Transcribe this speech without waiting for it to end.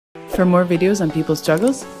For more videos on people's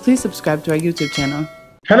struggles, please subscribe to our YouTube channel.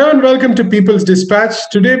 Hello and welcome to People's Dispatch.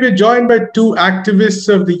 Today we're joined by two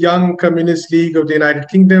activists of the Young Communist League of the United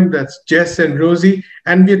Kingdom, that's Jess and Rosie,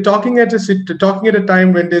 and we're talking at a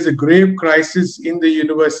time when there's a grave crisis in the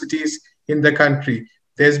universities in the country.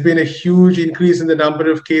 There's been a huge increase in the number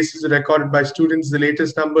of cases recorded by students. The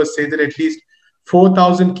latest numbers say that at least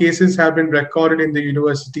 4,000 cases have been recorded in the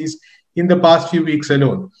universities in the past few weeks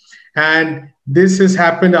alone. And this has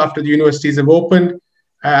happened after the universities have opened.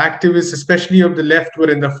 Activists, especially of the left, were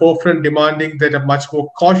in the forefront demanding that a much more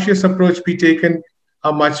cautious approach be taken,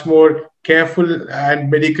 a much more careful and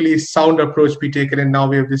medically sound approach be taken. And now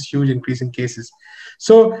we have this huge increase in cases.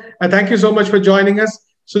 So thank you so much for joining us.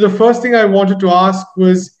 So the first thing I wanted to ask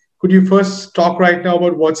was, could you first talk right now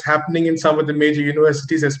about what's happening in some of the major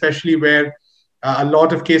universities, especially where a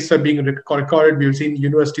lot of cases are being recorded? We've seen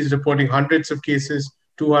universities reporting hundreds of cases,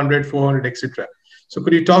 200, 400, etc. So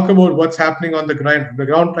could you talk about what's happening on the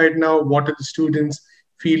ground right now? What are the students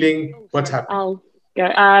feeling? What's happening? I'll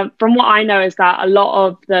go. From what I know is that a lot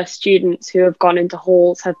of the students who have gone into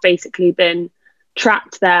halls have basically been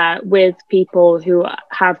trapped there with people who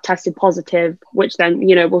have tested positive, which then,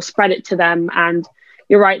 will spread it to them. And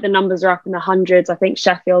you're right, the numbers are up in the hundreds. I think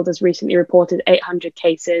Sheffield has recently reported 800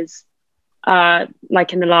 cases,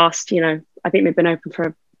 like in the last, I think they've been open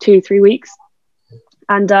for 2-3 weeks.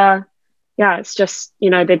 And yeah, it's just,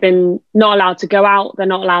 they've been not allowed to go out. They're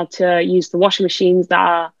not allowed to use the washing machines that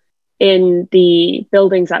are in the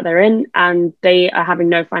buildings that they're in. And they are having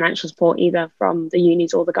no financial support either from the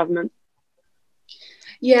unis or the government.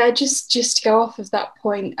 Yeah, just to go off of that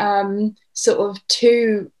point, sort of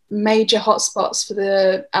two major hotspots for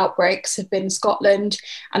the outbreaks have been Scotland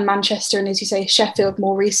and Manchester, and as you say, Sheffield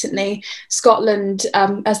more recently. Scotland,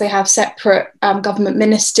 as they have separate government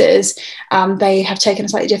ministers, they have taken a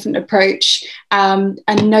slightly different approach, and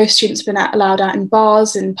no students have been allowed out in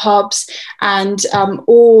bars and pubs, and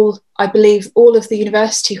I believe all of the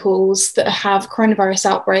university halls that have coronavirus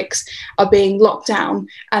outbreaks are being locked down,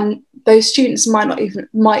 and those students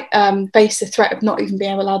might face the threat of not even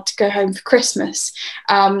being allowed to go home for Christmas.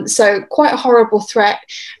 So quite a horrible threat.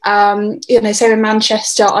 Same in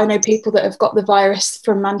Manchester. I know people that have got the virus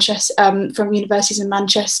from Manchester, from universities in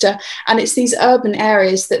Manchester, and it's these urban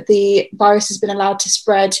areas that the virus has been allowed to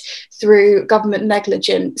spread through government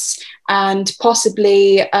negligence. And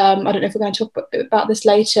possibly, I don't know if we're going to talk about this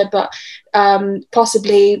later, but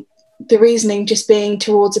possibly the reasoning just being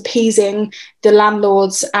towards appeasing the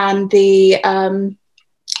landlords and the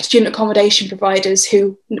student accommodation providers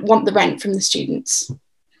who want the rent from the students.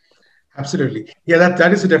 Absolutely. Yeah,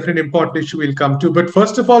 that is a definitely important issue we'll come to. But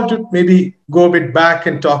first of all, to maybe go a bit back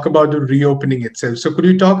and talk about the reopening itself. So could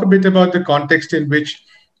you talk a bit about the context in which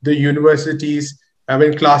the universities,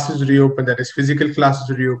 when classes reopened, that is physical classes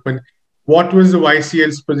reopened, what was the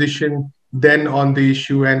YCL's position then on the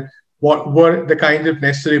issue, and what were the kind of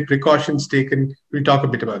necessary precautions taken? We'll talk a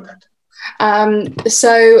bit about that.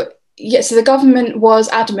 So the government was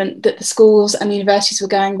adamant that the schools and universities were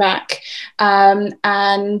going back,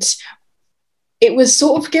 and it was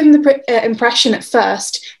sort of given the impression at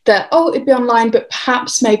first that, it'd be online, but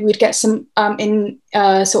perhaps maybe we'd get some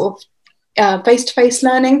face-to-face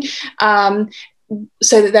learning,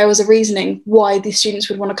 so that there was a reasoning why the students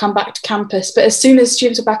would want to come back to campus. But as soon as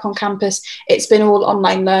students are back on campus, it's been all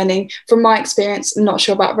online learning. From my experience, I'm not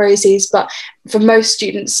sure about Rosie's, but for most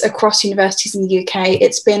students across universities in the UK,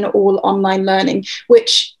 it's been all online learning,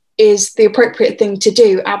 which is the appropriate thing to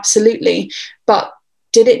do, absolutely. But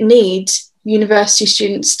did it need university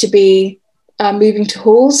students to be moving to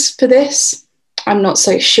halls for this? I'm not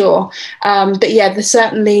so sure, but yeah,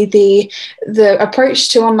 certainly the approach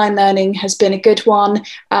to online learning has been a good one.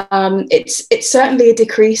 It's certainly a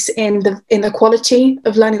decrease in the quality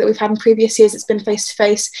of learning that we've had in previous years. It's been face to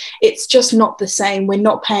face. It's just not the same. We're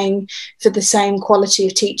not paying for the same quality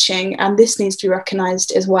of teaching, and this needs to be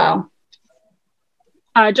recognised as well.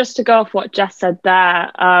 Just to go off what Jess said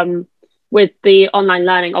there, with the online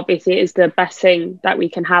learning, obviously it is the best thing that we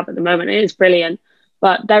can have at the moment. It is brilliant.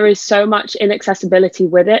 But there is so much inaccessibility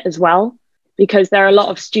with it as well, because there are a lot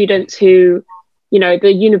of students who,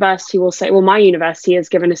 the university will say, well, my university has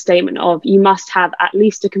given a statement of, you must have at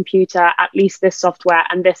least a computer, at least this software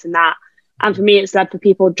and this and that. And for me, it's led for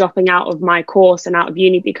people dropping out of my course and out of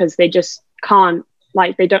uni because they just can't,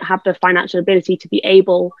 they don't have the financial ability to be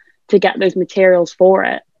able to get those materials for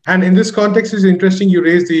it. And in this context, it's interesting you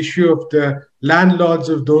raised the issue of the landlords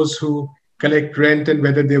of those who collect rent and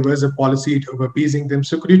whether there was a policy of appeasing them.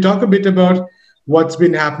 So could you talk a bit about what's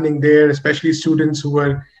been happening there, especially students who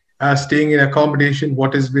were staying in accommodation?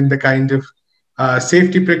 What has been the kind of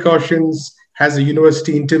safety precautions Has the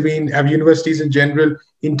university intervened? Have universities in general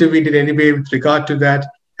intervened in any way with regard to that?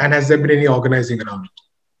 And has there been any organizing around it?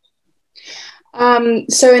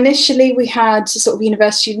 So initially we had sort of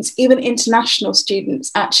university students, even international students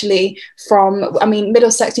actually from, I mean,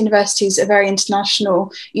 Middlesex University is a very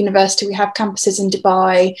international university. We have campuses in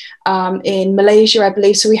Dubai, in Malaysia, I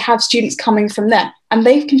believe. So we have students coming from there. And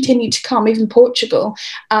they've continued to come, even Portugal.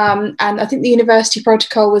 And I think the university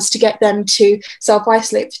protocol was to get them to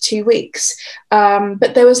self-isolate for 2 weeks.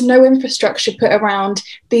 But there was no infrastructure put around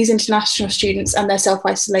these international students and their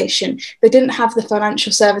self-isolation. They didn't have the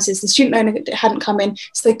financial services. The student loan hadn't come in,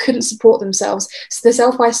 so they couldn't support themselves. So the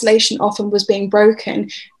self-isolation often was being broken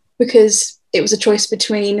because it was a choice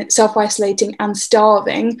between self-isolating and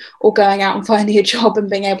starving, or going out and finding a job and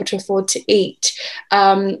being able to afford to eat.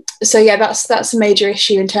 So yeah, that's a major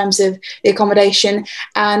issue in terms of the accommodation.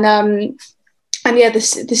 And yeah, the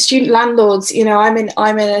student landlords, you know, I'm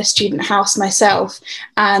in a student house myself,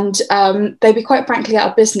 and they'd be quite frankly out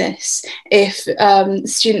of business if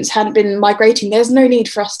students hadn't been migrating. There's no need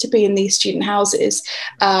for us to be in these student houses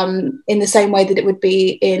in the same way that it would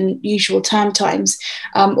be in usual term times.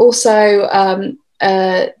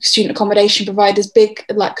 Student accommodation providers, big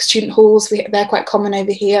like student halls, they're quite common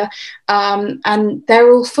over here, and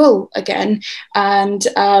they're all full again. And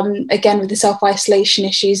again, with the self-isolation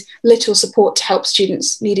issues, little support to help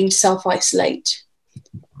students needing to self-isolate.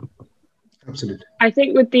 Absolutely. I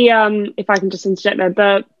think with the, if I can just interject there,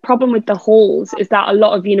 the problem with the halls is that a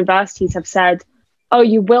lot of universities have said, oh,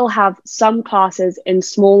 you will have some classes in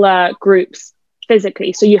smaller groups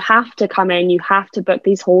physically, so you have to come in, you have to book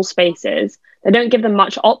these hall spaces. They don't give them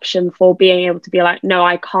much option for being able to be like, no,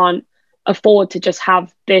 I can't afford to just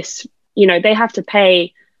have this, you know, they have to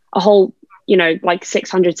pay a whole, you know, like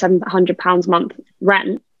 £600, £700 month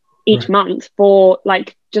rent each month for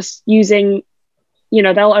like just using, you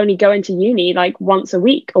know, they'll only go into uni like once a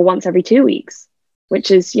week or once every 2 weeks,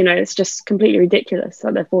 which is, you know, it's just completely ridiculous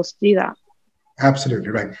that they're forced to do that. Absolutely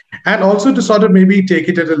right. And also to sort of maybe take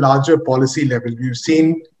it at a larger policy level, we've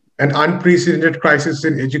seen an unprecedented crisis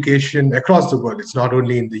in education across the world. It's not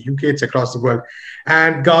only in the UK, it's across the world.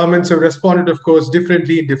 And governments have responded, of course,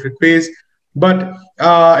 differently in different ways. But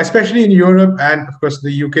especially in Europe and, of course,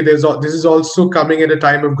 the UK, this is also coming at a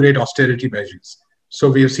time of great austerity measures.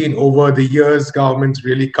 So we have seen over the years, governments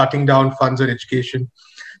really cutting down funds on education.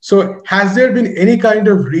 So has there been any kind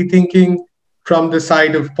of rethinking from the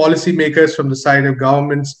side of policymakers, from the side of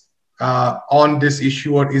governments on this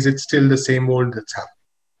issue, or is it still the same old that's happening?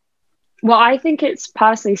 Well, I think it's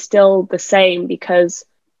personally still the same because,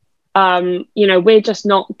 you know, we're just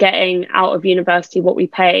not getting out of university what we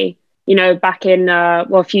pay. You know, back in,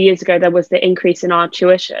 well, a few years ago, there was the increase in our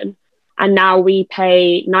tuition. And now we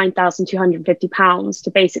pay £9,250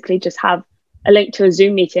 to basically just have a link to a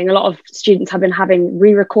Zoom meeting. A lot of students have been having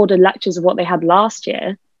re-recorded lectures of what they had last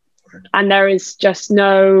year. And there is just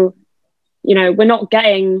no, you know, we're not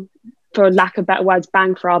getting, for lack of better words,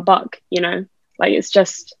 bang for our buck, you know, like it's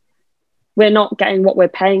just, we're not getting what we're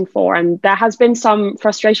paying for. And there has been some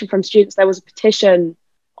frustration from students. There was a petition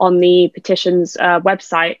on the petitions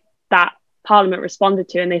website that Parliament responded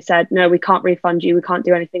to, and they said, no, we can't refund you. We can't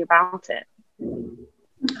do anything about it.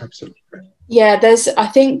 Absolutely. Yeah, there's, I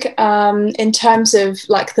think in terms of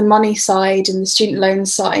like the money side and the student loan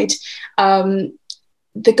side,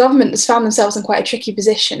 the government has found themselves in quite a tricky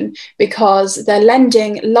position because they're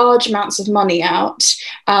lending large amounts of money out,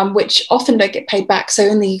 which often don't get paid back. So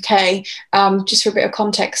in the UK, just for a bit of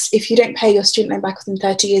context, if you don't pay your student loan back within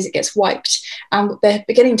 30 years, it gets wiped. And they're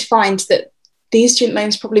beginning to find that these student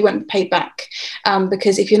loans probably won't be paid back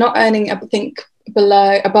because if you're not earning, I think,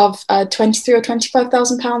 above 23 or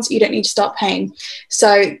 £25,000, you don't need to start paying.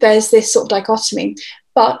 So there's this sort of dichotomy.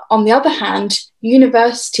 But on the other hand,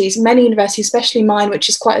 universities, many universities, especially mine, which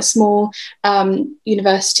is quite a small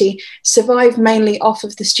university, survive mainly off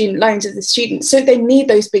of the student loans of the students. So they need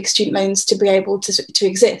those big student loans to be able to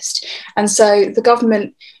exist. And so the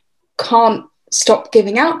government can't stop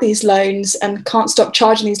giving out these loans and can't stop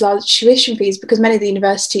charging these large tuition fees because many of the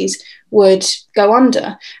universities would go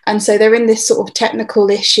under. And so they're in this sort of technical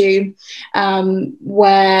issue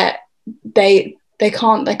where they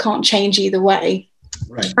can't change either way.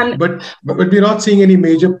 Right. But we're not seeing any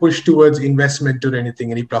major push towards investment or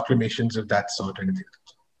anything, any proclamations of that sort or anything.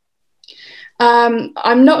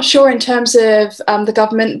 I'm not sure in terms of the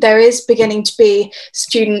government. There is beginning to be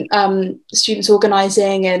students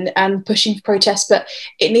organising and pushing for protests, but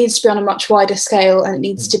it needs to be on a much wider scale and it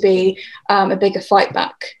needs to be a bigger fight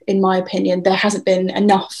back, in my opinion. There hasn't been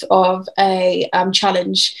enough of a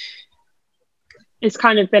challenge. It's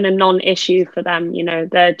kind of been a non-issue for them, you know,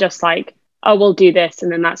 they're just like, oh, we'll do this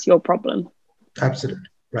and then that's your problem. Absolutely.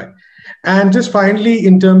 Right. And just finally,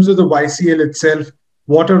 in terms of the YCL itself,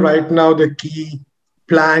 what are right now the key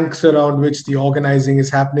planks around which the organizing is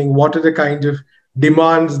happening? What are the kind of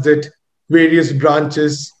demands that various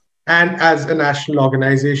branches and as a national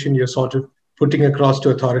organization you're sort of putting across to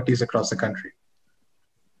authorities across the country?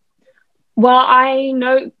 Well, I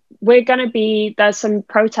know there's some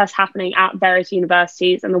protests happening at various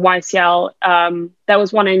universities, and the YCL, there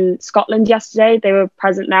was one in Scotland yesterday. They were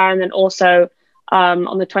present there. And then also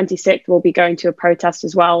on the 26th, we'll be going to a protest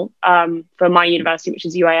as well for my university, which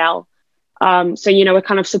is UAL. So, we're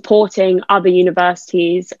kind of supporting other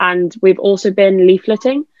universities, and we've also been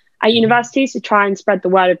leafleting at universities to try and spread the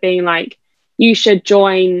word of being like, you should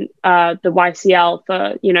join the YCL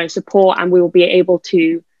for, support, and we will be able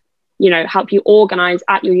to, help you organize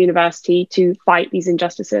at your university to fight these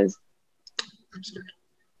injustices. Absolutely.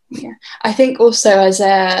 Yeah, I think also as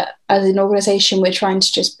an organisation, we're trying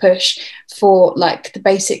to just push for like the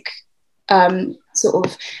basic sort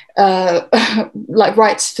of like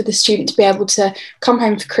rights for the student to be able to come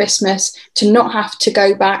home for Christmas, to not have to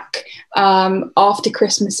go back after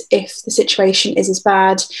Christmas if the situation is as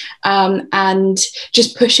bad, and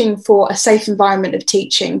just pushing for a safe environment of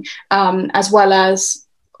teaching, as well as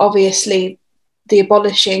obviously the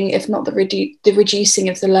abolishing, if not the reducing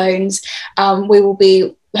of the loans. We will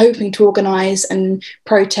be hoping to organise and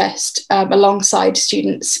protest alongside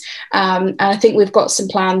students. And I think we've got some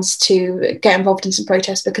plans to get involved in some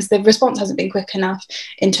protests because the response hasn't been quick enough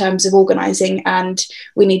in terms of organising, and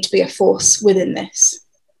we need to be a force within this.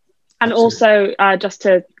 And also, just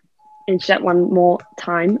to interject one more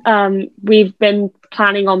time, we've been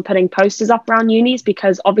planning on putting posters up around unis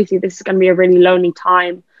because obviously this is going to be a really lonely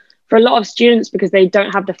time for a lot of students because they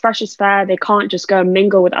don't have the freshers fair, they can't just go and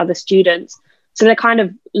mingle with other students. So they're kind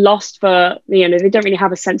of lost for, they don't really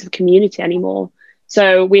have a sense of community anymore.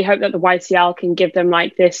 So we hope that the YCL can give them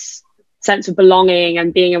like this sense of belonging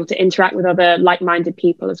and being able to interact with other like-minded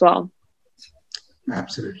people as well.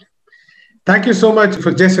 Absolutely. Thank you so much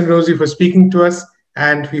for Jess and Rosie for speaking to us,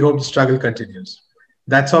 and we hope the struggle continues.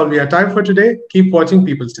 That's all we have time for today. Keep watching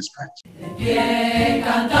People's Dispatch.